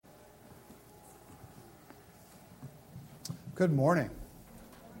Good morning.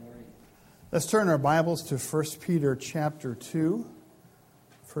 Let's turn our Bibles to 1 Peter chapter 2.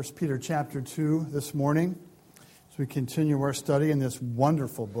 1 Peter chapter 2 this morning as we continue our study in this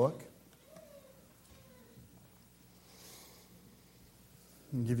wonderful book.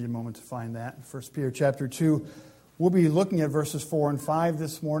 I'll give you a moment to find that. 1 Peter chapter 2. We'll be looking at verses 4 and 5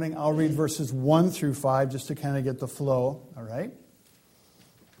 this morning. I'll read verses 1 through 5 just to kind of get the flow. All right?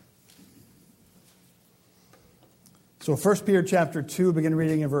 So 1 Peter chapter 2, begin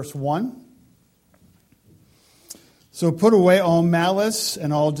reading in verse 1. So put away all malice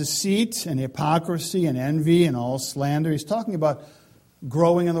and all deceit and hypocrisy and envy and all slander. He's talking about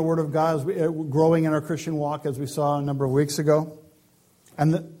growing in the Word of God, growing in our Christian walk, as we saw a number of weeks ago.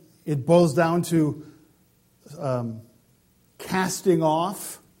 And it boils down to casting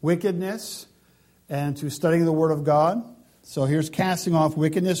off wickedness and to studying the Word of God. So here's casting off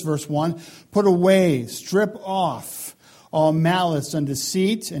wickedness, verse 1. Put away, strip off all malice and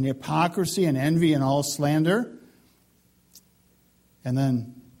deceit and hypocrisy and envy and all slander. And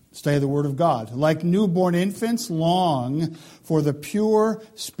then study the Word of God. Like newborn infants, long for the pure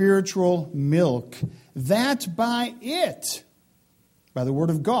spiritual milk, that by it, by the Word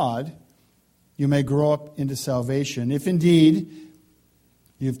of God, you may grow up into salvation, if indeed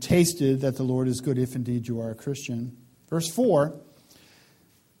you've tasted that the Lord is good, if indeed you are a Christian. Verse 4,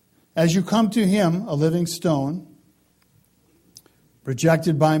 as you come to Him, a living stone,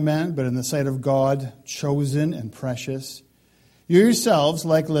 rejected by men, but in the sight of God, chosen and precious, you yourselves,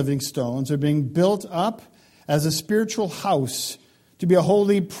 like living stones, are being built up as a spiritual house to be a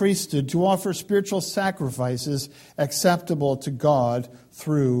holy priesthood, to offer spiritual sacrifices acceptable to God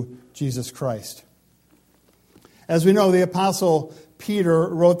through Jesus Christ. As we know, the Apostle Peter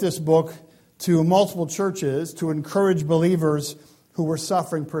wrote this book to multiple churches to encourage believers who were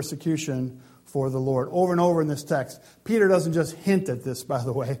suffering persecution for the Lord. Over and over in this text. Peter doesn't just hint at this, by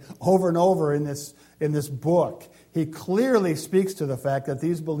the way. Over and over in this book, he clearly speaks to the fact that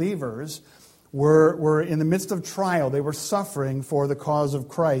these believers were in the midst of trial. They were suffering for the cause of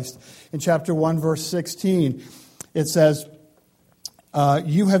Christ. In chapter 1, verse 16, it says,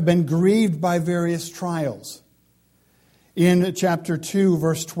 you have been grieved by various trials. In chapter 2,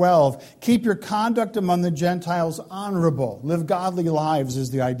 verse 12, keep your conduct among the Gentiles honorable. Live godly lives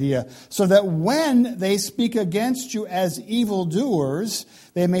is the idea. So that when they speak against you as evildoers,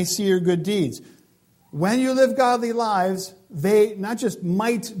 they may see your good deeds. When you live godly lives, they not just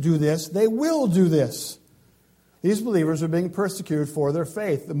might do this, they will do this. These believers are being persecuted for their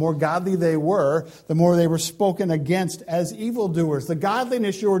faith. The more godly they were, the more they were spoken against as evildoers. The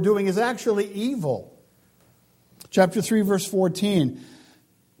godliness you are doing is actually evil. Chapter 3, verse 14.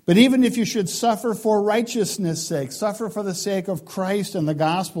 But even if you should suffer for righteousness' sake, suffer for the sake of Christ and the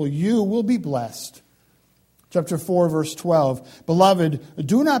gospel, you will be blessed. Chapter 4, verse 12. Beloved,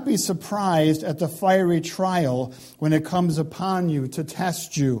 do not be surprised at the fiery trial when it comes upon you to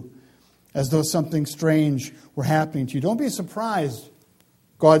test you, as though something strange were happening to you. Don't be surprised,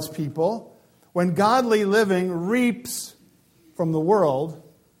 God's people, when godly living reaps from the world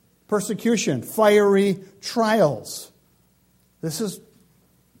persecution, fiery trials. This is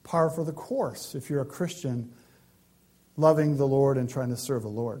par for the course if you're a Christian loving the Lord and trying to serve the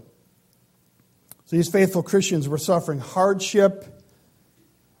Lord. So these faithful Christians were suffering hardship,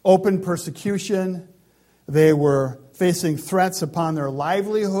 open persecution. They were facing threats upon their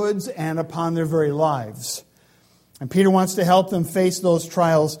livelihoods and upon their very lives. And Peter wants to help them face those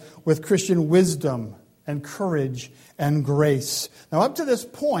trials with Christian wisdom and courage and grace. Now, up to this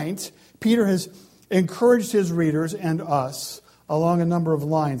point, Peter has encouraged his readers and us along a number of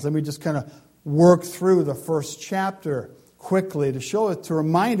lines. Let me just kind of work through the first chapter quickly to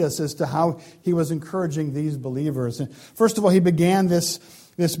remind us as to how he was encouraging these believers. And first of all, he began this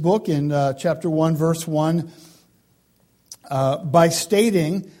book in chapter 1, verse 1, by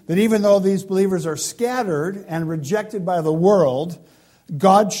stating that even though these believers are scattered and rejected by the world,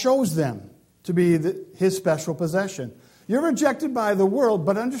 God chose them to be His special possession. You're rejected by the world,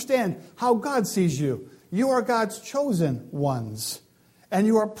 but understand how God sees you. You are God's chosen ones, and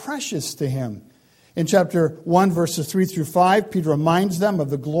you are precious to Him. In chapter 1, verses 3 through 5, Peter reminds them of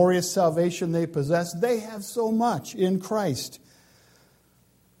the glorious salvation they possess. They have so much in Christ.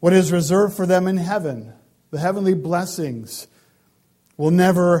 What is reserved for them in heaven, the heavenly blessings, will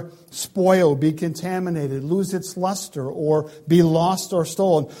never spoil, be contaminated, lose its luster, or be lost or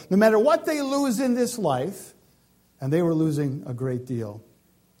stolen. No matter what they lose in this life, and they were losing a great deal.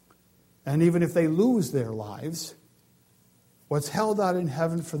 And even if they lose their lives, what's held out in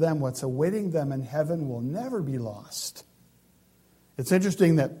heaven for them, what's awaiting them in heaven will never be lost. It's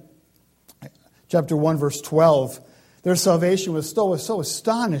interesting that chapter 1, verse 12 Their salvation was so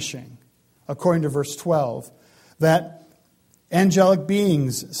astonishing, according to verse 12, that angelic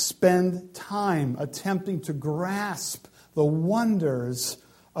beings spend time attempting to grasp the wonders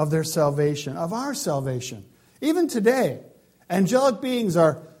of their salvation, of our salvation. Even today, angelic beings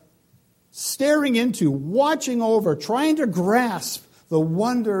are staring into, watching over, trying to grasp the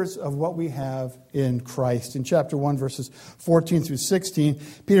wonders of what we have in Christ. In chapter 1, verses 14 through 16,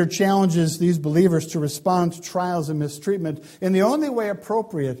 Peter challenges these believers to respond to trials and mistreatment in the only way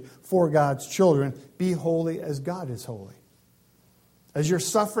appropriate for God's children: be holy as God is holy. As you're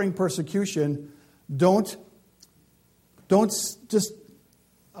suffering persecution, don't just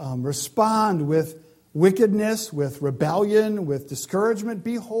respond with wickedness, with rebellion, with discouragement.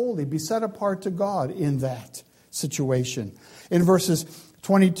 Be holy. Be set apart to God in that situation. In verses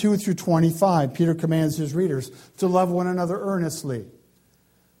 22 through 25, Peter commands his readers to love one another earnestly.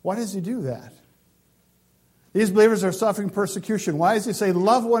 Why does he do that? These believers are suffering persecution. Why does he say,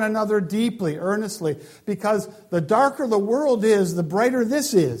 love one another deeply, earnestly? Because the darker the world is, the brighter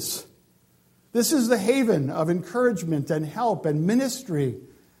this is. This is the haven of encouragement and help and ministry.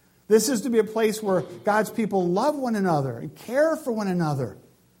 This is to be a place where God's people love one another and care for one another.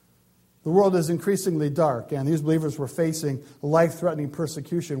 The world is increasingly dark, and these believers were facing life-threatening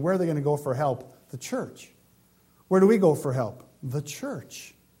persecution. Where are they going to go for help? The church. Where do we go for help? The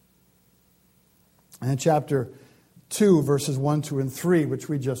church. And in chapter 2, verses 1, 2, and 3, which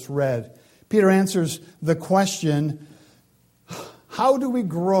we just read, Peter answers the question, how do we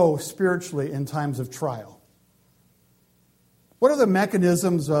grow spiritually in times of trial? What are the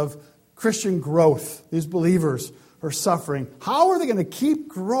mechanisms of Christian growth these believers are suffering? How are they going to keep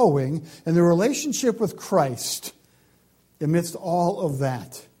growing in their relationship with Christ amidst all of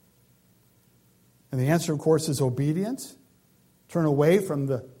that? And the answer, of course, is obedience. Turn away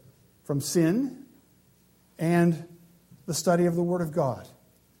from sin and the study of the Word of God.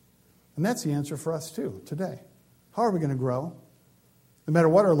 And that's the answer for us too today. How are we going to grow? No matter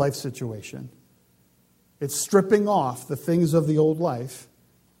what our life situation, it's stripping off the things of the old life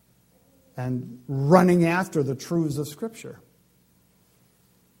and running after the truths of Scripture.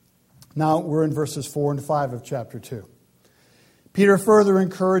 Now we're in verses 4 and 5 of chapter 2. Peter further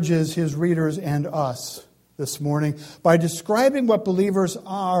encourages his readers and us this morning by describing what believers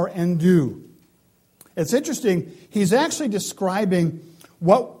are and do. It's interesting, he's actually describing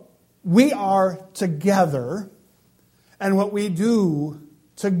what we are together and what we do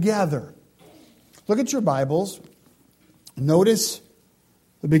together. Look at your Bibles. Notice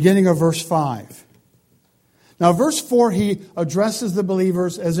the beginning of verse 5. Now, verse 4, he addresses the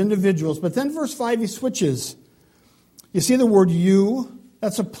believers as individuals, but then verse 5, he switches. You see the word you?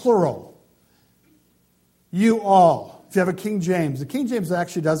 That's a plural. You all. If you have a King James, the King James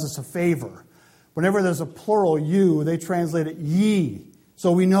actually does us a favor. Whenever there's a plural you, they translate it ye.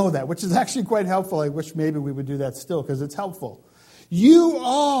 So we know that, which is actually quite helpful. I wish maybe we would do that still because it's helpful. You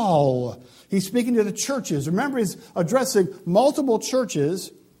all. He's speaking to the churches. Remember, he's addressing multiple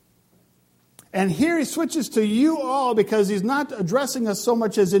churches. And here he switches to you all because he's not addressing us so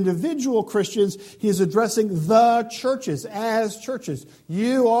much as individual Christians. He's addressing the churches as churches.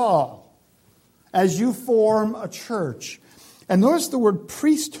 You all. As you form a church. And notice the word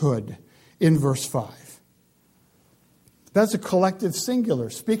priesthood in verse 5. That's a collective singular,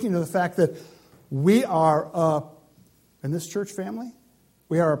 speaking to the fact that we are in this church family,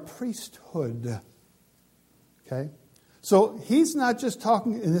 we are a priesthood. Okay? So he's not just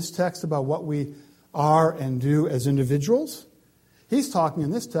talking in this text about what we are and do as individuals. He's talking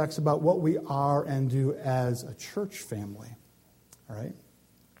in this text about what we are and do as a church family. All right?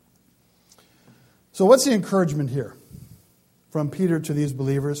 So what's the encouragement here from Peter to these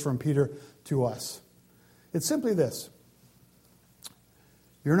believers, from Peter to us? It's simply this.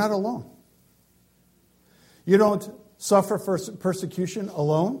 You're not alone. You don't suffer persecution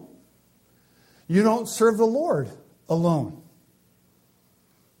alone. You don't serve the Lord alone.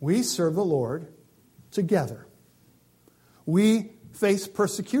 We serve the Lord together. We face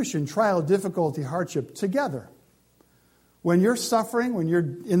persecution, trial, difficulty, hardship together. When you're suffering, when you're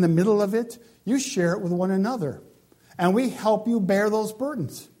in the middle of it, you share it with one another. And we help you bear those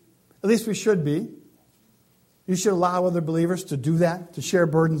burdens. At least we should be. You should allow other believers to do that, to share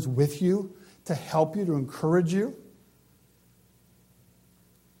burdens with you, to help you, to encourage you.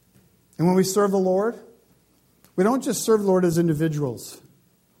 And when we serve the Lord, we don't just serve the Lord as individuals.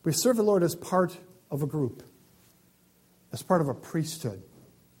 We serve the Lord as part of a group, as part of a priesthood.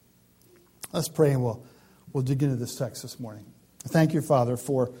 Let's pray and we'll dig into this text this morning. Thank you, Father,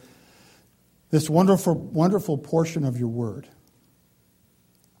 for this wonderful, wonderful portion of your word.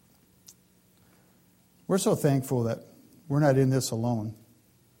 We're so thankful that we're not in this alone.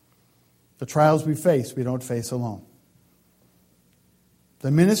 The trials we face, we don't face alone.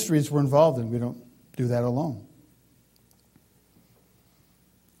 The ministries we're involved in, we don't do that alone.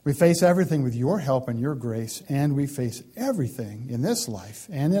 We face everything with your help and your grace, and we face everything in this life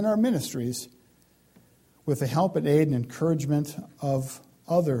and in our ministries with the help and aid and encouragement of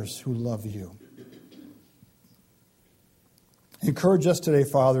others who love you. Encourage us today,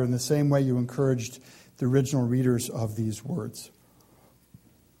 Father, in the same way you encouraged the original readers of these words.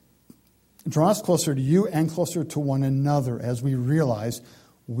 Draw us closer to you and closer to one another as we realize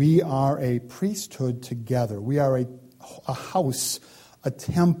we are a priesthood together. We are a house, a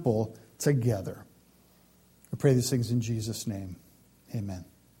temple together. I pray these things in Jesus' name. Amen.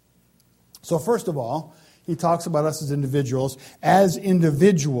 So first of all, he talks about us as individuals. As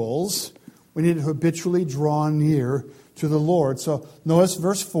individuals, we need to habitually draw near to the Lord. So notice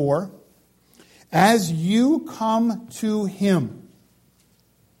verse 4. As you come to Him.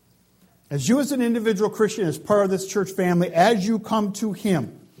 As you as an individual Christian, as part of this church family, as you come to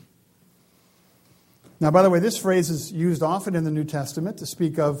Him. Now, by the way, this phrase is used often in the New Testament to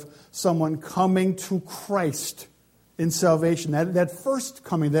speak of someone coming to Christ in salvation. That first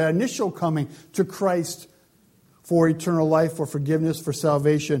coming, that initial coming to Christ for eternal life, for forgiveness, for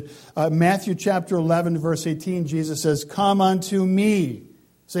salvation. Matthew chapter 11, verse 18, Jesus says, "Come unto me."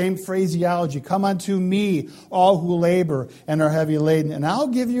 Same phraseology. "Come unto me, all who labor and are heavy laden, and I'll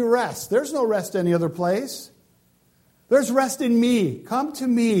give you rest." There's no rest any other place. There's rest in me. Come to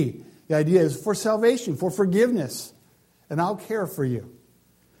me. The idea is for salvation, for forgiveness, and I'll care for you.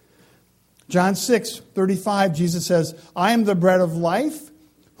 John 6:35, Jesus says, "I am the bread of life.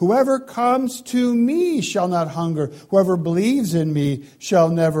 Whoever comes to me shall not hunger. Whoever believes in me shall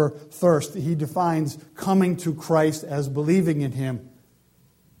never thirst." He defines coming to Christ as believing in Him.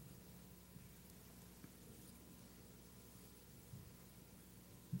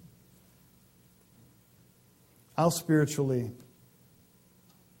 I'll spiritually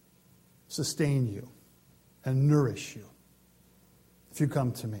sustain you and nourish you if you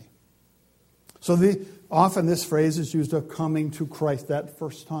come to me. So often this phrase is used of coming to Christ that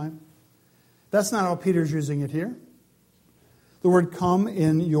first time. That's not how Peter's using it here. The word "come"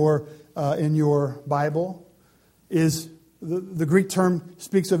 in your Bible is the Greek term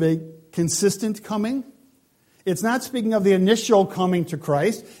speaks of a consistent coming. It's not speaking of the initial coming to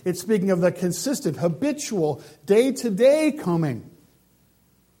Christ. It's speaking of the consistent, habitual, day-to-day coming.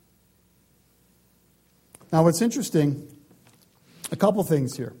 Now, what's interesting, a couple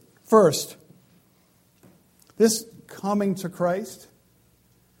things here. First, this coming to Christ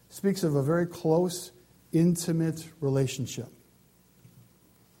speaks of a very close, intimate relationship.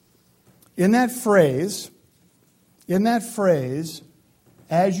 In that phrase,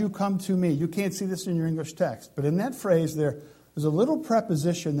 "as you come to me," you can't see this in your English text, but in that phrase there's a little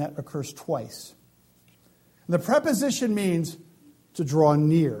preposition that occurs twice. And the preposition means to draw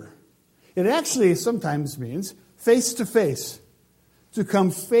near. It actually sometimes means face to face, to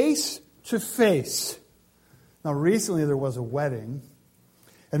come face to face. Now, recently there was a wedding,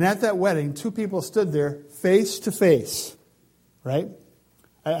 and at that wedding, two people stood there face to face, right?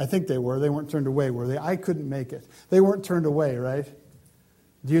 I think they were. They weren't turned away, were they? I couldn't make it. They weren't turned away, right?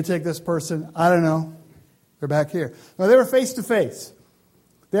 Do you take this person? I don't know. They're back here. No, they were face to face.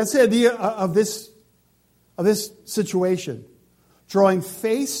 That's the idea of this situation. Drawing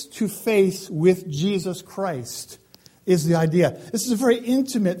face to face with Jesus Christ is the idea. This is a very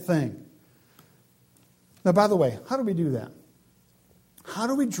intimate thing. Now, by the way, how do we do that? How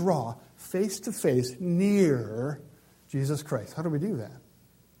do we draw face to face near Jesus Christ? How do we do that?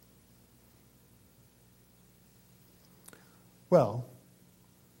 Well,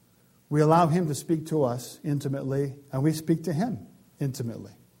 we allow Him to speak to us intimately, and we speak to Him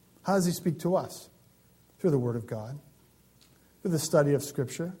intimately. How does He speak to us? Through the Word of God, through the study of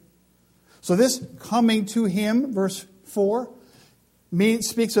Scripture. So this coming to Him, verse 4,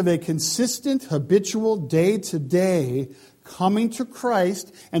 speaks of a consistent, habitual, day-to-day coming to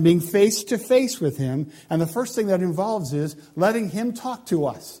Christ and being face-to-face with Him. And the first thing that involves is letting Him talk to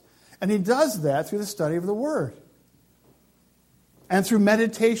us. And He does that through the study of the Word. And through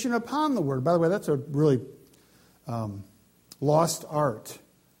meditation upon the Word. By the way, that's a really lost art.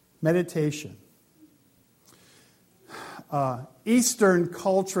 Meditation. Eastern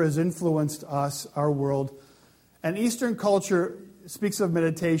culture has influenced us, our world. And Eastern culture speaks of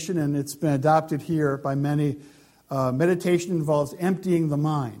meditation, and it's been adopted here by many. Meditation involves emptying the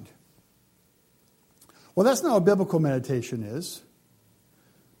mind. Well, that's not what biblical meditation is.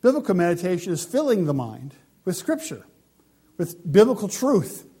 Biblical meditation is filling the mind with Scripture, with biblical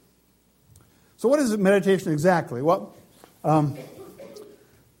truth. So what is meditation exactly? Well, There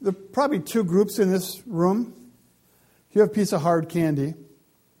are probably two groups in this room. If you have a piece of hard candy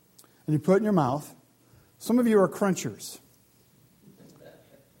and you put it in your mouth, some of you are crunchers.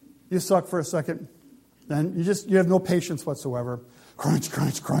 You suck for a second, then you have no patience whatsoever. Crunch,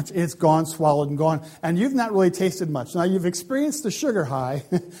 crunch, crunch. It's gone, swallowed, and gone. And you've not really tasted much. Now, you've experienced the sugar high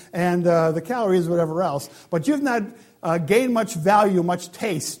and the calories, whatever else, but you've not gained much value, much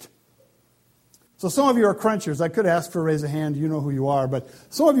taste. So some of you are crunchers. I could ask for a raise of hand. You know who you are. But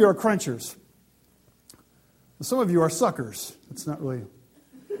some of you are crunchers. Some of you are suckers. It's not really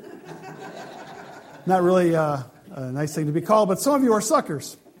a nice thing to be called, but some of you are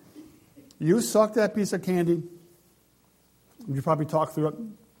suckers. You suck that piece of candy. You probably talk through it.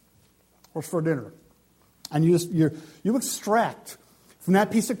 What's for dinner? And you extract from that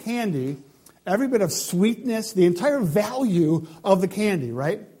piece of candy every bit of sweetness, the entire value of the candy,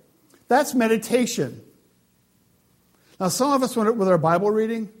 right? That's meditation. Now, some of us, with our Bible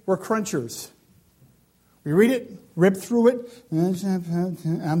reading, we're crunchers. We read it, rip through it,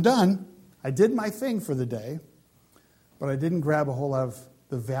 I'm done. I did my thing for the day, but I didn't grab a whole lot of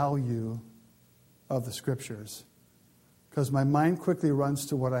the value of the Scriptures. Because my mind quickly runs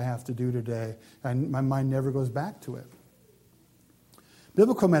to what I have to do today, and my mind never goes back to it.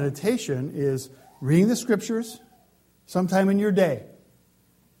 Biblical meditation is reading the Scriptures sometime in your day,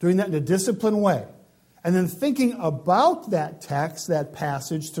 doing that in a disciplined way, and then thinking about that text, that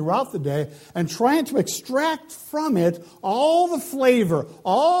passage throughout the day, and trying to extract from it all the flavor,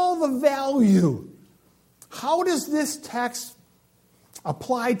 all the value. How does this text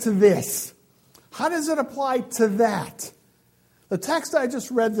apply to this? How does it apply to that? The text I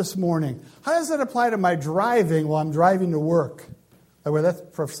just read this morning, how does it apply to my driving while I'm driving to work? That's,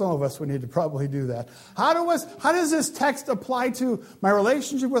 for some of us, we need to probably do that. How does this text apply to my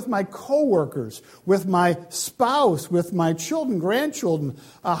relationship with my coworkers, with my spouse, with my children, grandchildren?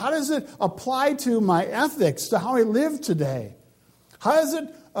 How does it apply to my ethics, to how I live today? How does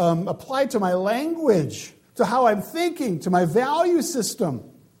it apply to my language, to how I'm thinking, to my value system?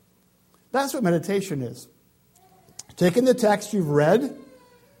 That's what meditation is. Taking the text you've read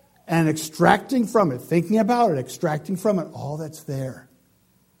and extracting from it, thinking about it, extracting from it all that's there.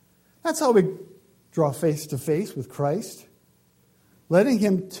 That's how we draw face to face with Christ. Letting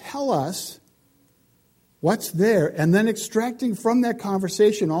Him tell us what's there and then extracting from that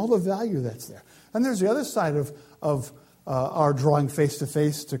conversation all the value that's there. And there's the other side of our drawing face to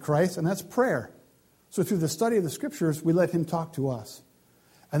face to Christ, and that's prayer. So through the study of the Scriptures, we let Him talk to us.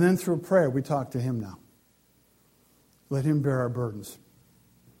 And then through prayer, we talk to Him now. Let Him bear our burdens.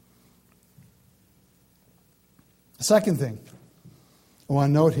 The second thing I want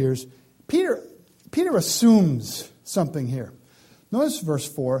to note here is Peter assumes something here. Notice verse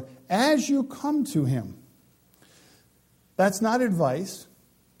 4, as you come to Him. That's not advice.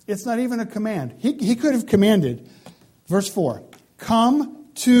 It's not even a command. He could have commanded, verse 4, come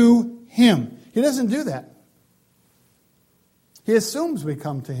to Him. He doesn't do that. He assumes we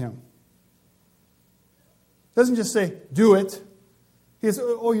come to Him. Doesn't just say, do it. He says,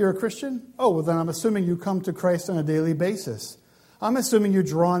 oh, you're a Christian? Oh, well, then I'm assuming you come to Christ on a daily basis. I'm assuming you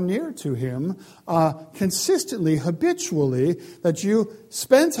draw near to Him consistently, habitually, that you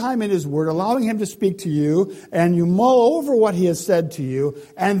spend time in His Word, allowing Him to speak to you, and you mull over what He has said to you,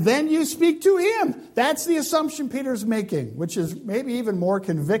 and then you speak to Him. That's the assumption Peter's making, which is maybe even more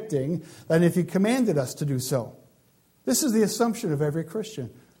convicting than if He commanded us to do so. This is the assumption of every Christian.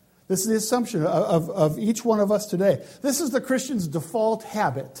 This is the assumption of each one of us today. This is the Christian's default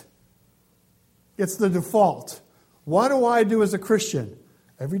habit. It's the default. What do I do as a Christian?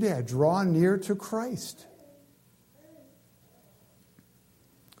 Every day I draw near to Christ.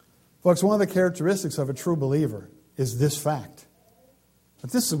 Folks, one of the characteristics of a true believer is this fact.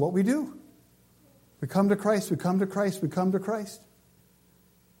 That this is what we do. We come to Christ, we come to Christ, we come to Christ.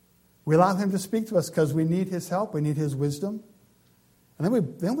 We allow Him to speak to us because we need His help, we need His wisdom. And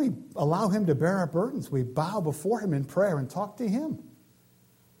then we allow Him to bear our burdens. We bow before Him in prayer and talk to Him.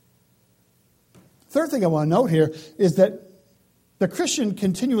 Third thing I want to note here is that the Christian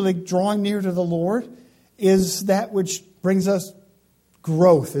continually drawing near to the Lord is that which brings us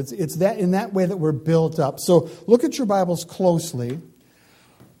growth. It's that in that way that we're built up. So look at your Bibles closely,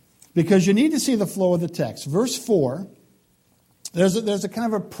 because you need to see the flow of the text. Verse 4, there's a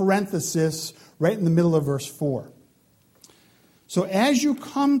kind of a parenthesis right in the middle of verse 4. So as you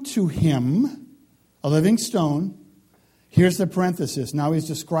come to Him, a living stone, here's the parenthesis. Now he's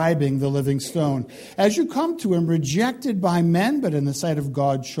describing the living stone. As you come to Him, rejected by men, but in the sight of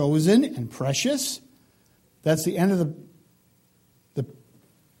God chosen and precious. That's the end of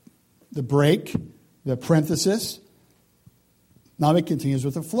the break, the parenthesis. Now it continues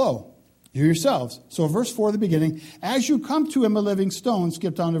with the flow. You yourselves. So verse 4 at the beginning, as you come to him a living stone,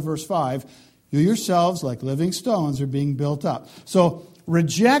 skip down to verse 5, you yourselves, like living stones, are being built up. So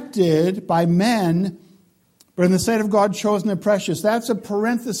rejected by men, but in the sight of God, chosen and precious. That's a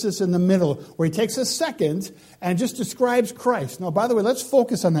parenthesis in the middle where he takes a second and just describes Christ. Now, by the way, let's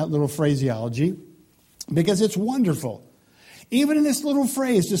focus on that little phraseology because it's wonderful. Even in this little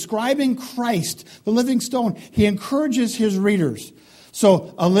phrase describing Christ, the living stone, he encourages his readers.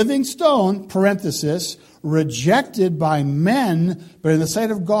 So a living stone, parenthesis, rejected by men, but in the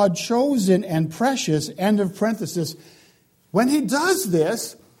sight of God, chosen and precious, end of parenthesis. When he does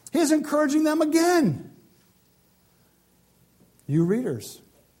this, he's encouraging them again. You readers,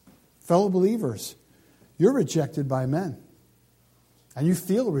 fellow believers, you're rejected by men. And you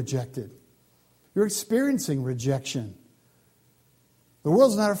feel rejected. You're experiencing rejection. The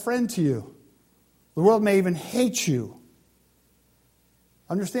world's not a friend to you. The world may even hate you.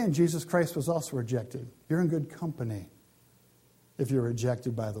 Understand, Jesus Christ was also rejected. You're in good company if you're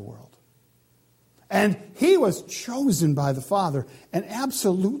rejected by the world. And he was chosen by the Father and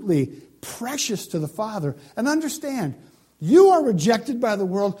absolutely precious to the Father. And understand, you are rejected by the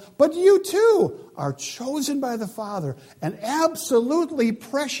world, but you too are chosen by the Father and absolutely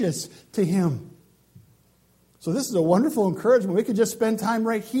precious to him. So this is a wonderful encouragement. We could just spend time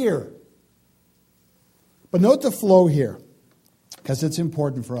right here. But note the flow here, because it's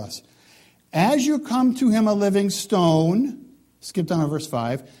important for us. As you come to him a living stone, skip down to verse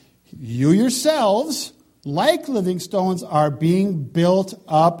 5, you yourselves, like living stones, are being built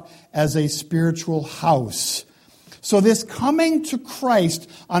up as a spiritual house. So this coming to Christ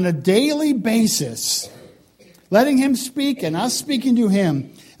on a daily basis, letting him speak and us speaking to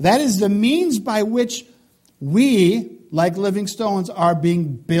him, that is the means by which we, like living stones, are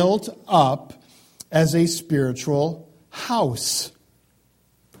being built up as a spiritual house.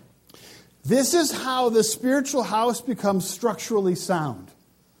 This is how the spiritual house becomes structurally sound.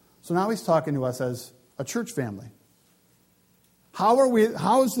 So now he's talking to us as a church family.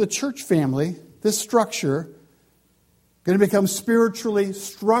 How is the church family, this structure, going to become structurally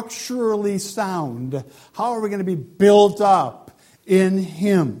sound? How are we going to be built up in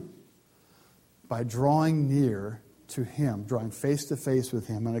him? By drawing near to him, drawing face to face with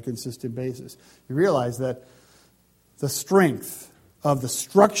him on a consistent basis. You realize that the strength of the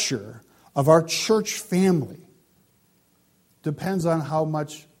structure of our church family depends on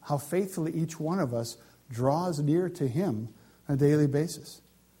how faithfully each one of us draws near to him on a daily basis.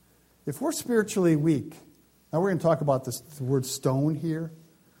 If we're spiritually weak, now we're going to talk about the word stone here.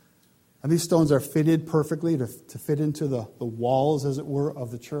 And these stones are fitted perfectly to fit into the walls, as it were,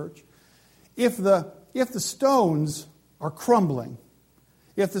 of the church. If the stones are crumbling,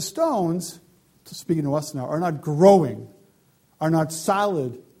 if the stones, speaking to us now, are not growing, are not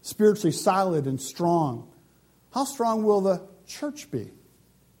solid, spiritually solid and strong, how strong will the church be?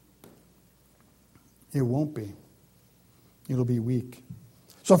 It won't be. It'll be weak.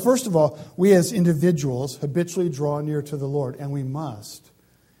 So first of all, we as individuals habitually draw near to the Lord, and we must,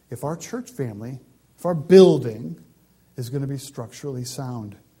 if our church family, if our building is going to be structurally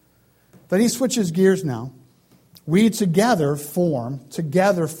sound. Then he switches gears now. We together form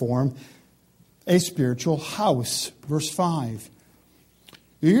a spiritual house. Verse 5.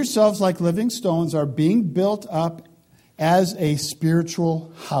 You yourselves, like living stones, are being built up as a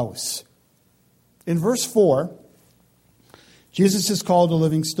spiritual house. In verse 4, Jesus is called a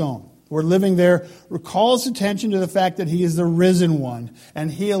living stone. We're living there recalls attention to the fact that he is the risen one,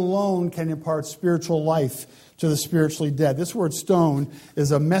 and he alone can impart spiritual life to the spiritually dead. This word stone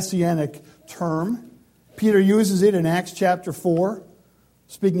is a messianic term. Peter uses it in Acts chapter 4,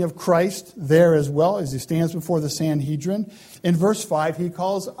 speaking of Christ there as well, as he stands before the Sanhedrin. In verse 5, he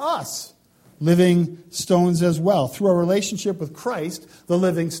calls us living stones as well. Through our relationship with Christ, the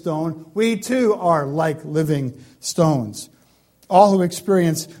living stone, we too are like living stones. All who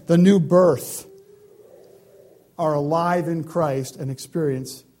experience the new birth are alive in Christ and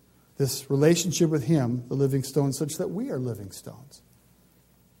experience this relationship with him, the living stone, such that we are living stones.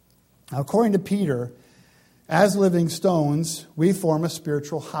 Now, according to Peter, as living stones, we form a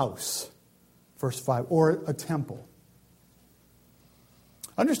spiritual house, verse 5, or a temple.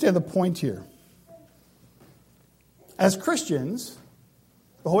 Understand the point here. As Christians,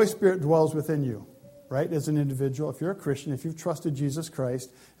 the Holy Spirit dwells within you, right? As an individual, if you're a Christian, if you've trusted Jesus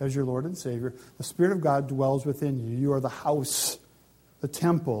Christ as your Lord and Savior, the Spirit of God dwells within you. You are the house, the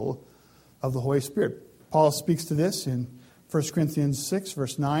temple of the Holy Spirit. Paul speaks to this in 1 Corinthians 6,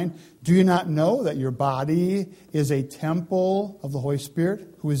 verse 9. Do you not know that your body is a temple of the Holy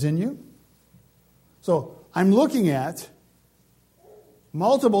Spirit who is in you? So I'm looking at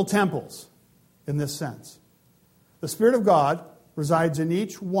multiple temples in this sense. The Spirit of God resides in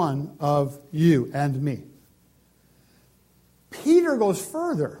each one of you and me. Peter goes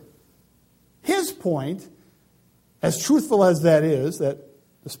further. His point, as truthful as that is, that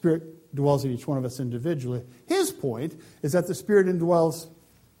the Spirit dwells in each one of us individually, his point is that the Spirit indwells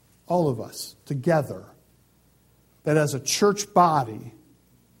all of us together. That as a church body,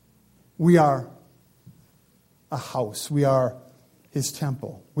 we are a house. We are His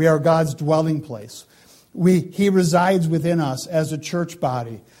temple. We are God's dwelling place. He resides within us as a church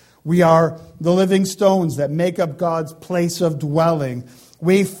body. We are the living stones that make up God's place of dwelling.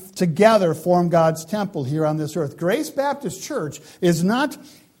 We together form God's temple here on this earth. Grace Baptist Church is not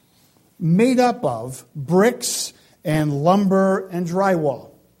made up of bricks and lumber and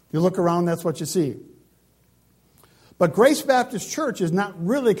drywall. You look around, that's what you see. But Grace Baptist Church is not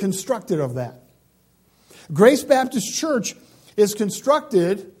really constructed of that. Grace Baptist Church is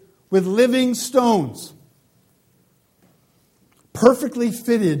constructed with living stones, perfectly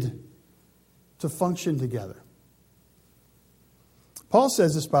fitted to function together. Paul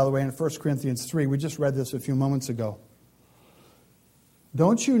says this, by the way, in 1 Corinthians 3. We just read this a few moments ago.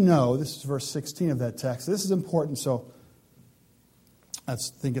 Don't you know, this is verse 16 of that text. This is important, so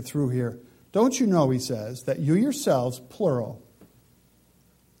let's think it through here. Don't you know, he says, that you yourselves, plural,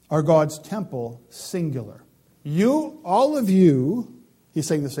 are God's temple, singular. You, all of you, he's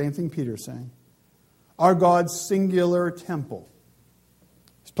saying the same thing Peter's saying, are God's singular temple.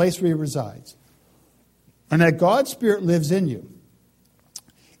 His place where He resides. And that God's Spirit lives in you.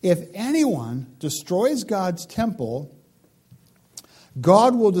 If anyone destroys God's temple,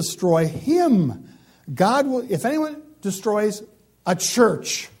 God will destroy him. If anyone destroys a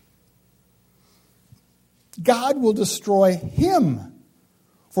church, God will destroy him.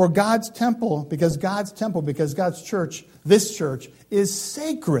 For God's temple, because God's church, this church, is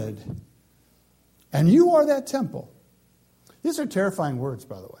sacred. And you are that temple. These are terrifying words,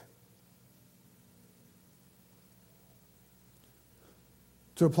 by the way.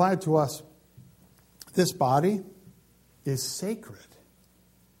 To apply it to us, this body is sacred.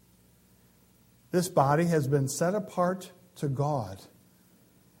 This body has been set apart to God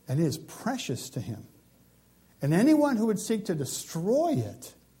and is precious to Him. And anyone who would seek to destroy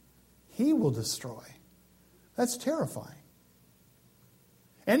it, He will destroy. That's terrifying.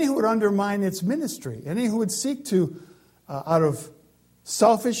 Any who would undermine its ministry, any who would seek to, out of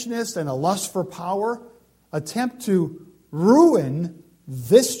selfishness and a lust for power, attempt to ruin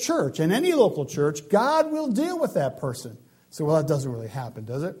this church and any local church, God will deal with that person. So, well, that doesn't really happen,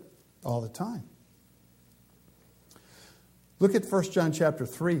 does it? All the time. Look at 1 John chapter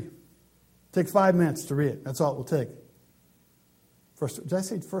 3. Take 5 minutes to read it. That's all it will take. Did I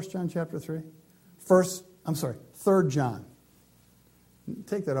say 1 John chapter 3? 3 John.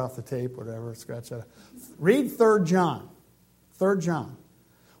 Take that off the tape, whatever, scratch that. Read 3 John. 3 John.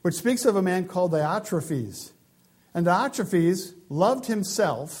 Which speaks of a man called Diotrephes. And Diotrephes loved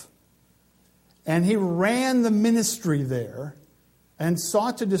himself, and he ran the ministry there and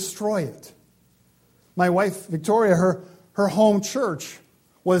sought to destroy it. My wife, Victoria, her home church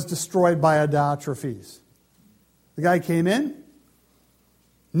was destroyed by a Diotrephes. The guy came in,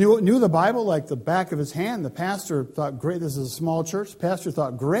 knew the Bible like the back of his hand. The pastor thought, great, this is a small church. The pastor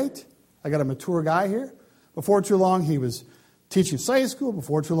thought, great, I got a mature guy here. Before too long, he was teaching Sunday school.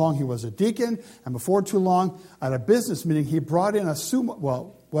 Before too long, he was a deacon. And before too long, at a business meeting, he brought in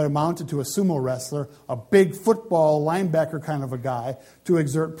what amounted to a sumo wrestler, a big football linebacker kind of a guy, to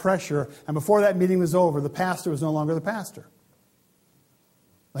exert pressure. And before that meeting was over, the pastor was no longer the pastor.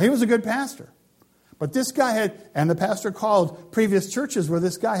 He was a good pastor. But this guy and the pastor called previous churches where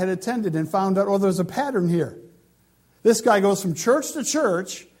this guy had attended and found out, there's a pattern here. This guy goes from church to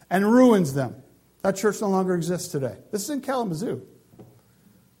church and ruins them. That church no longer exists today. This is in Kalamazoo.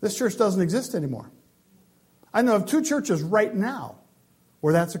 This church doesn't exist anymore. I know of 2 churches right now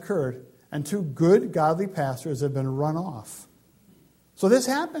where that's occurred, and 2 good, godly pastors have been run off. So this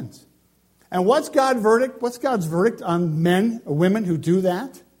happens. And what's God's verdict? What's God's verdict on men or women who do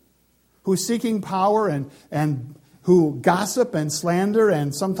that? Who are seeking power and who gossip and slander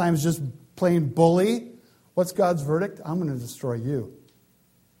and sometimes just plain bully? What's God's verdict? I'm going to destroy you.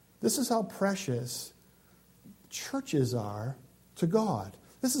 This is how precious churches are to God.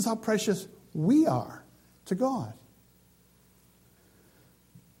 This is how precious we are to God.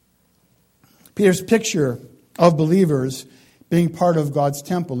 Peter's picture of believers being part of God's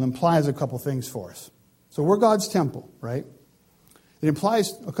temple implies a couple things for us. So we're God's temple, right? It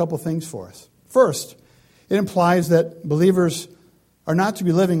implies a couple things for us. First, it implies that believers are not to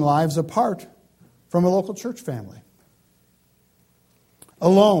be living lives apart from a local church family.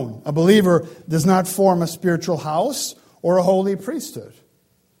 alone. A believer does not form a spiritual house or a holy priesthood.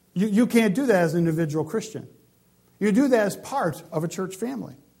 You can't do that as an individual Christian. You do that as part of a church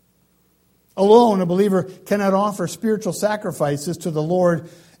family. Alone, a believer cannot offer spiritual sacrifices to the Lord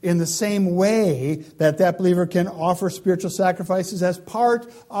in the same way that believer can offer spiritual sacrifices as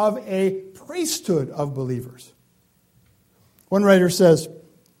part of a priesthood of believers. One writer says,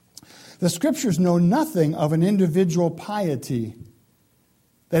 "The Scriptures know nothing of an individual piety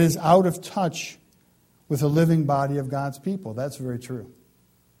that is out of touch with the living body of God's people." That's very true.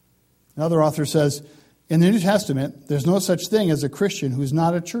 Another author says, "In the New Testament, there's no such thing as a Christian who's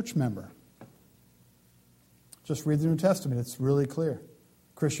not a church member." Just read the New Testament. It's really clear.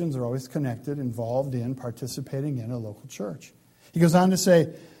 Christians are always connected, involved in, participating in a local church. He goes on to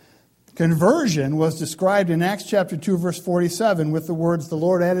say, conversion was described in Acts chapter 2, verse 47 with the words, "The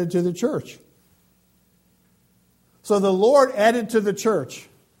Lord added to the church." So the Lord added to the church.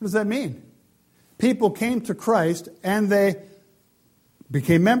 What does that mean? People came to Christ and they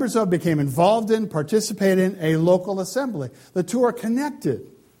became members of, became involved in, participated in a local assembly. The two are connected.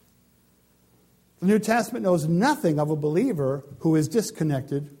 The New Testament knows nothing of a believer who is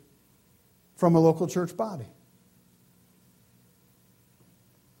disconnected from a local church body.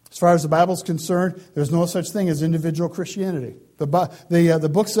 As far as the Bible is concerned, there's no such thing as individual Christianity. The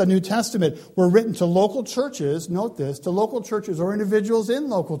books of the New Testament were written to local churches, note this, to local churches or individuals in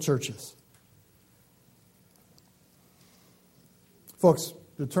local churches. Folks,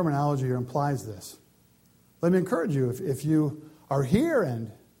 the terminology here implies this. Let me encourage you, if you are here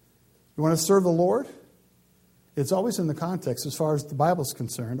and you want to serve the Lord, it's always in the context, as far as the Bible is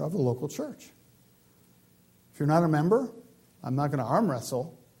concerned, of the local church. If you're not a member, I'm not going to arm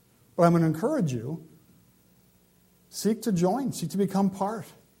wrestle, but I'm going to encourage you, seek to join, seek to become part.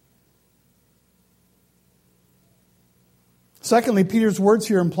 Secondly, Peter's words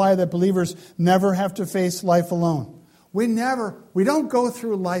here imply that believers never have to face life alone. We don't go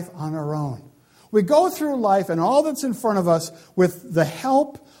through life on our own. We go through life and all that's in front of us with the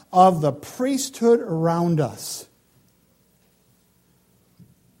help of the priesthood around us.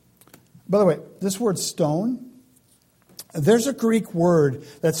 By the way, this word stone, there's a Greek word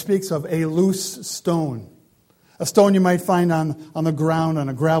that speaks of a loose stone. A stone you might find on the ground, on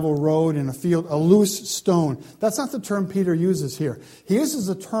a gravel road, in a field, a loose stone. That's not the term Peter uses here. He uses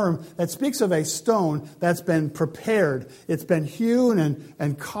a term that speaks of a stone that's been prepared. It's been hewn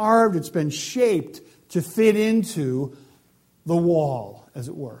and carved. It's been shaped to fit into the wall, as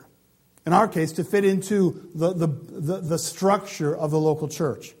it were. In our case, to fit into the structure of the local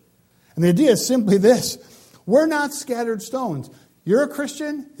church. And the idea is simply this. We're not scattered stones. You're a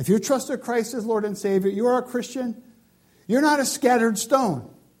Christian. If you trusted Christ as Lord and Savior, you are a Christian. You're not a scattered stone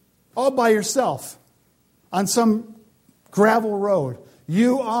all by yourself on some gravel road.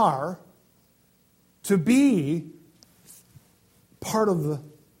 You are to be part of the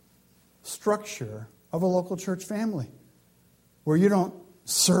structure of a local church family where you don't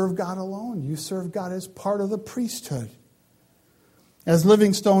serve God alone. You serve God as part of the priesthood. As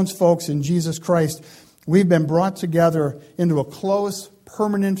living stones, folks, in Jesus Christ, we've been brought together into a close,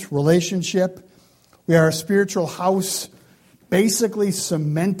 permanent relationship. We are a spiritual house, basically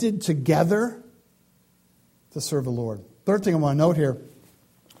cemented together to serve the Lord. Third thing I want to note here,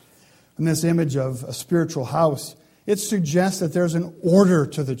 in this image of a spiritual house, it suggests that there's an order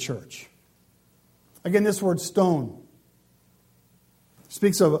to the church. Again, this word stone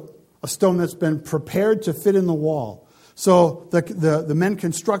speaks of a stone that's been prepared to fit in the wall. So the men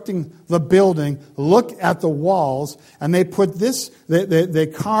constructing the building look at the walls and they put this, they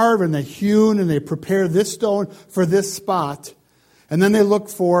carve and they hewn and they prepare this stone for this spot. And then they look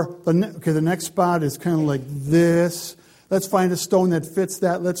for, the next spot is kind of like this. Let's find a stone that fits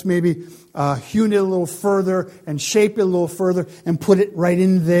that. Let's maybe hewn it a little further and shape it a little further and put it right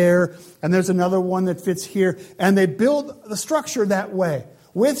in there. And there's another one that fits here. And they build the structure that way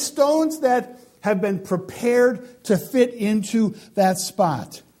with stones that have been prepared to fit into that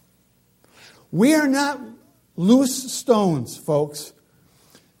spot. We are not loose stones, folks.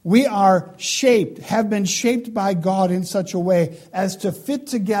 We are shaped, have been shaped by God in such a way as to fit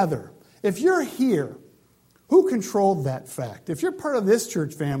together. If you're here, who controlled that fact? If you're part of this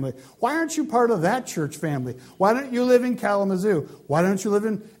church family, why aren't you part of that church family? Why don't you live in Kalamazoo? Why don't you live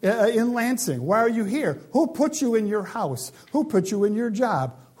in Lansing? Why are you here? Who put you in your house? Who put you in your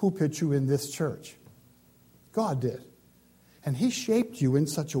job? Who put you in this church? God did. And He shaped you in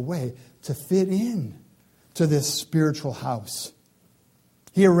such a way to fit in to this spiritual house.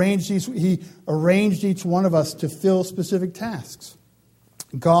 He arranged each one of us to fill specific tasks.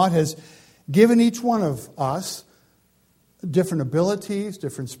 God has given each one of us different abilities,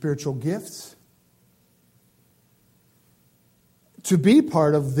 different spiritual gifts, to be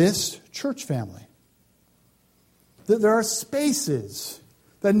part of this church family. That there are spaces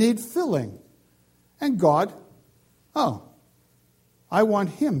that need filling. And God, I want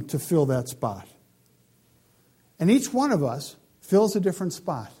Him to fill that spot. And each one of us fills a different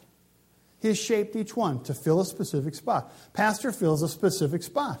spot. He has shaped each one to fill a specific spot. Pastor fills a specific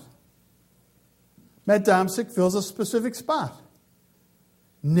spot. Matt Domsick fills a specific spot.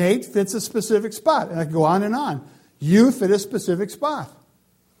 Nate fits a specific spot. And I can go on and on. You fit a specific spot.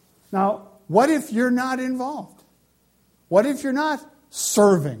 Now, what if you're not involved? What if you're not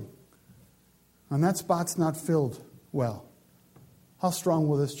serving? And that spot's not filled well. How strong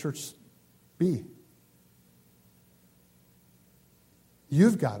will this church be?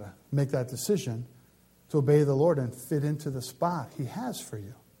 You've got to make that decision to obey the Lord and fit into the spot He has for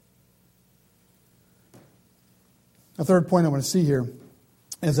you. A third point I want to see here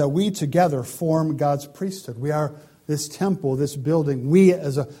is that we together form God's priesthood. We are this temple, this building. We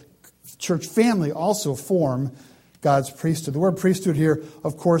as a church family also form God's priesthood. The word priesthood here,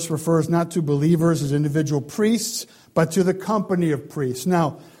 of course, refers not to believers as individual priests, but to the company of priests.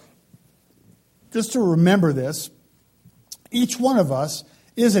 Now, just to remember this, each one of us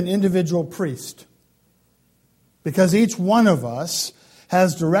is an individual priest. Because each one of us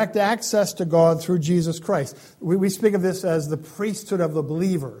has direct access to God through Jesus Christ. We speak of this as the priesthood of the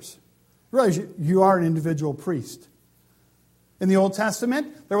believers. Realize you are an individual priest. In the Old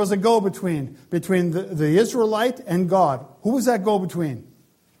Testament, there was a go-between between the Israelite and God. Who was that go-between?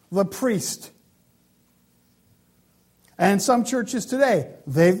 The priest. And some churches today,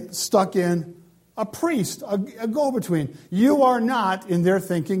 they've stuck in a priest, a go-between. You are not, in their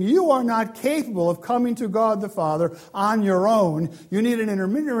thinking, you are not capable of coming to God the Father on your own. You need an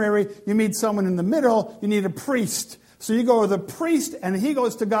intermediary. You need someone in the middle. You need a priest. So you go with a priest, and he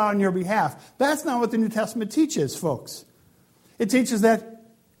goes to God on your behalf. That's not what the New Testament teaches, folks. It teaches that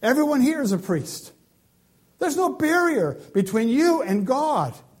everyone here is a priest. There's no barrier between you and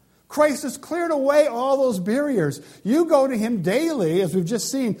God. Christ has cleared away all those barriers. You go to Him daily, as we've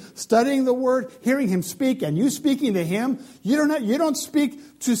just seen, studying the Word, hearing Him speak, and you speaking to Him. You don't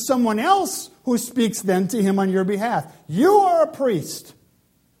speak to someone else who speaks then to Him on your behalf. You are a priest.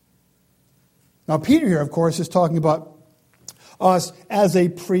 Now, Peter here, of course, is talking about us as a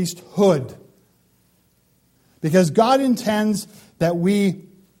priesthood. Because God intends that we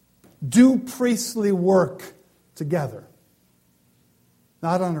do priestly work together.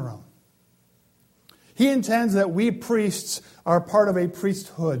 Not on our own. He intends that we priests are part of a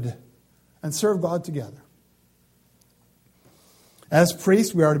priesthood and serve God together. As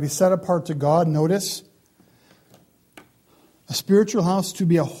priests, we are to be set apart to God. Notice, a spiritual house to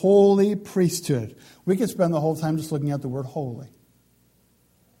be a holy priesthood. We could spend the whole time just looking at the word holy.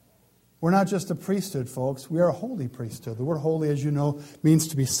 We're not just a priesthood, folks. We are a holy priesthood. The word holy, as you know, means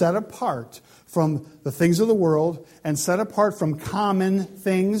to be set apart from the things of the world and set apart from common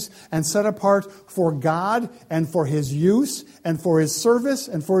things and set apart for God and for His use and for His service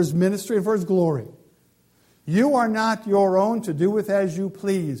and for His ministry and for His glory. You are not your own to do with as you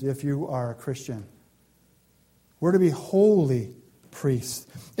please if you are a Christian. We're to be holy priests.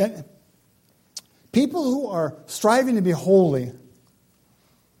 And people who are striving to be holy,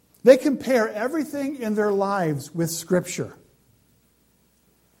 they compare everything in their lives with Scripture.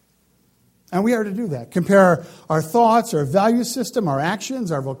 And we are to do that. Compare our thoughts, our value system, our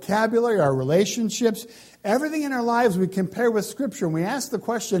actions, our vocabulary, our relationships. Everything in our lives we compare with Scripture. And we ask the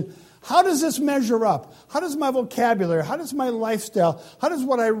question, how does this measure up? How does my vocabulary, how does my lifestyle, how does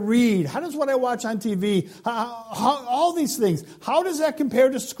what I read, how does what I watch on TV, all these things, how does that compare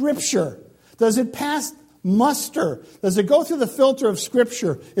to Scripture? Does it pass muster? Does it go through the filter of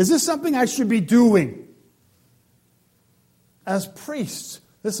Scripture? Is this something I should be doing? As priests,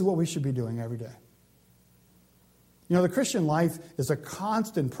 this is what we should be doing every day. You know, the Christian life is a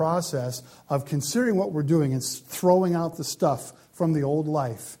constant process of considering what we're doing and throwing out the stuff from the old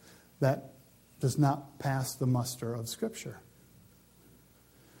life that does not pass the muster of Scripture.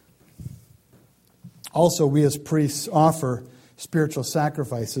 Also, we as priests offer spiritual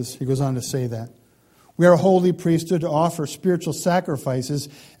sacrifices. He goes on to say that. We are a holy priesthood to offer spiritual sacrifices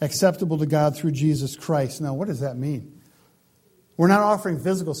acceptable to God through Jesus Christ. Now, what does that mean? We're not offering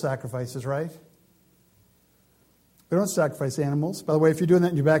physical sacrifices, right? We don't sacrifice animals. By the way, if you're doing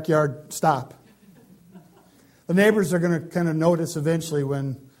that in your backyard, stop. The neighbors are going to kind of notice eventually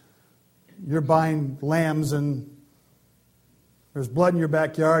when you're buying lambs and there's blood in your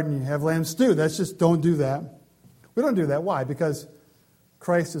backyard and you have lamb stew. That's just, don't do that. We don't do that. Why? Because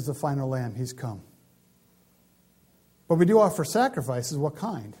Christ is the final lamb. He's come. But we do offer sacrifices. What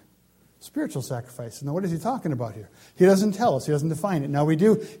kind? Spiritual sacrifices. Now, what is he talking about here? He doesn't tell us. He doesn't define it. Now, we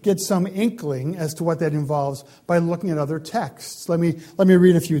do get some inkling as to what that involves by looking at other texts. Let me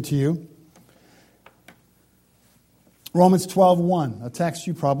read a few to you. Romans 12:1, a text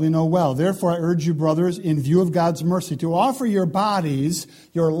you probably know well. Therefore, I urge you, brothers, in view of God's mercy, to offer your bodies,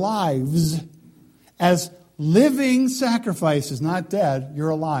 your lives, as living sacrifices, not dead.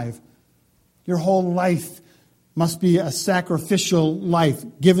 You're alive. Your whole life must be a sacrificial life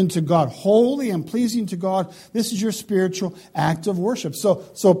given to God, holy and pleasing to God. This is your spiritual act of worship.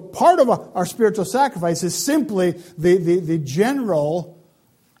 So part of our spiritual sacrifice is simply the general,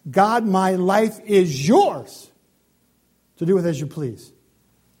 God, my life is yours, to do with as you please.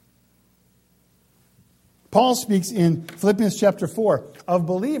 Paul speaks in Philippians chapter 4 of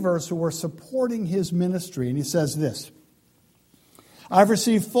believers who were supporting his ministry, and he says this: I've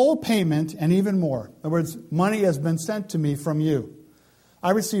received full payment and even more. In other words, money has been sent to me from you.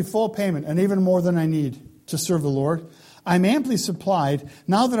 I receive full payment and even more than I need to serve the Lord. I'm amply supplied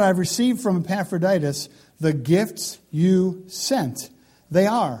now that I've received from Epaphroditus the gifts you sent. They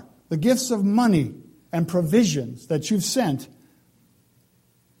are the gifts of money and provisions that you've sent.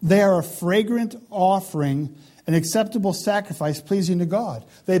 They are a fragrant offering, an acceptable sacrifice pleasing to God.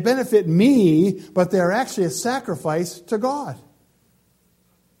 They benefit me, but they are actually a sacrifice to God.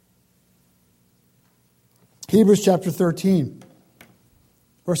 Hebrews chapter 13,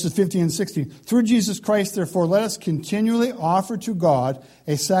 verses 15 and 16. Through Jesus Christ, therefore, let us continually offer to God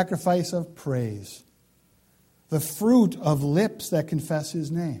a sacrifice of praise, the fruit of lips that confess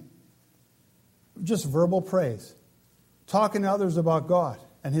His name. Just verbal praise. Talking to others about God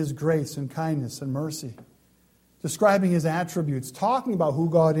and His grace and kindness and mercy. Describing His attributes. Talking about who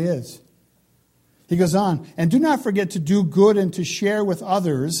God is. He goes on, and do not forget to do good and to share with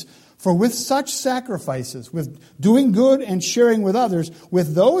others, for with such sacrifices, with doing good and sharing with others,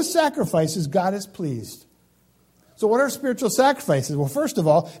 with those sacrifices, God is pleased. So what are spiritual sacrifices? Well, first of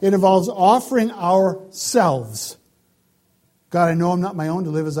all, it involves offering ourselves. God, I know I'm not my own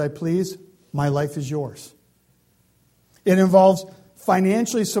to live as I please. My life is yours. It involves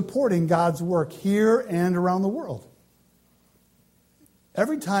financially supporting God's work here and around the world.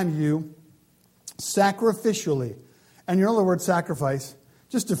 Every time you sacrificially, and you know the word sacrifice,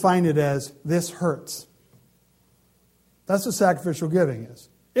 just define it as this hurts. That's what sacrificial giving is.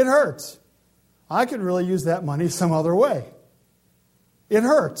 It hurts. I could really use that money some other way. It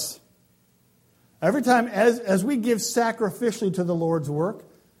hurts. Every time as we give sacrificially to the Lord's work,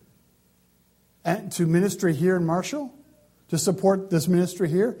 and to ministry here in Marshall, to support this ministry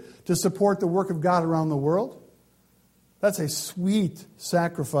here, to support the work of God around the world, that's a sweet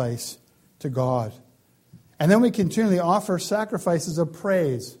sacrifice to God. And then we continually offer sacrifices of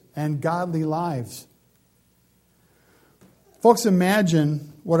praise and godly lives. Folks,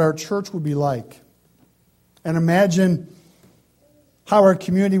 imagine what our church would be like. And imagine how our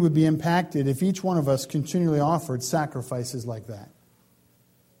community would be impacted if each one of us continually offered sacrifices like that.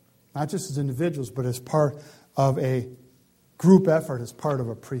 Not just as individuals, but as part of a group effort, as part of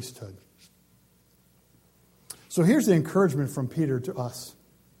a priesthood. So here's the encouragement from Peter to us.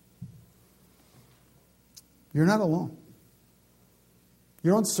 You're not alone.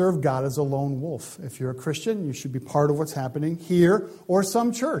 You don't serve God as a lone wolf. If you're a Christian, you should be part of what's happening here or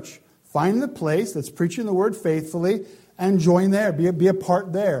some church. Find the place that's preaching the word faithfully and join there. Be a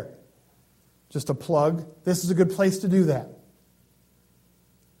part there. Just a plug. This is a good place to do that.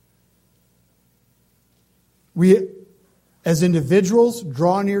 We, as individuals,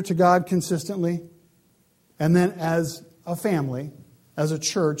 draw near to God consistently. And then as a family, as a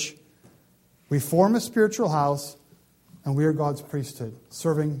church, we form a spiritual house, and we are God's priesthood,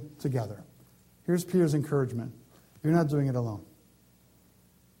 serving together. Here's Peter's encouragement. You're not doing it alone.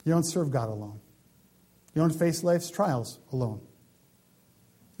 You don't serve God alone. You don't face life's trials alone.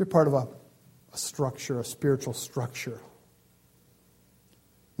 You're part of a structure, a spiritual structure.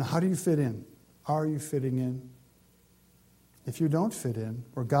 Now, how do you fit in? Are you fitting in? If you don't fit in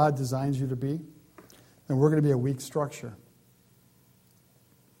where God designs you to be, then we're going to be a weak structure.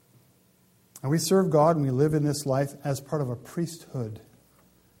 And we serve God and we live in this life as part of a priesthood.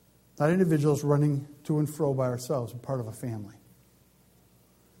 Not individuals running to and fro by ourselves, but part of a family.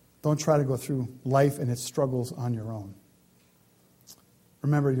 Don't try to go through life and its struggles on your own.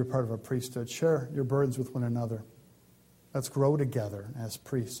 Remember, you're part of a priesthood. Share your burdens with one another. Let's grow together as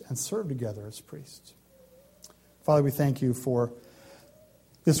priests and serve together as priests. Father, we thank you for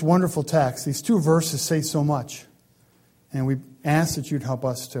this wonderful text. These two verses say so much. And we ask that you'd help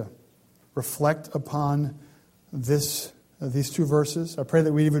us to reflect upon this these two verses. I pray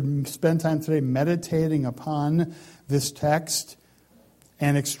that we would spend time today meditating upon this text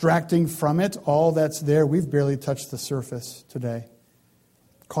and extracting from it all that's there. We've barely touched the surface today.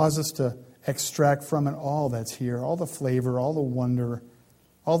 Cause us to extract from it all that's here, all the flavor, all the wonder,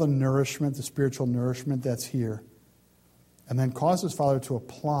 all the nourishment, the spiritual nourishment that's here. And then cause us, Father, to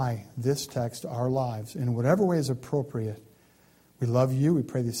apply this text to our lives in whatever way is appropriate. We love you. We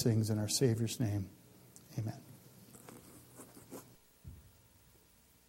pray these things in our Savior's name. Amen.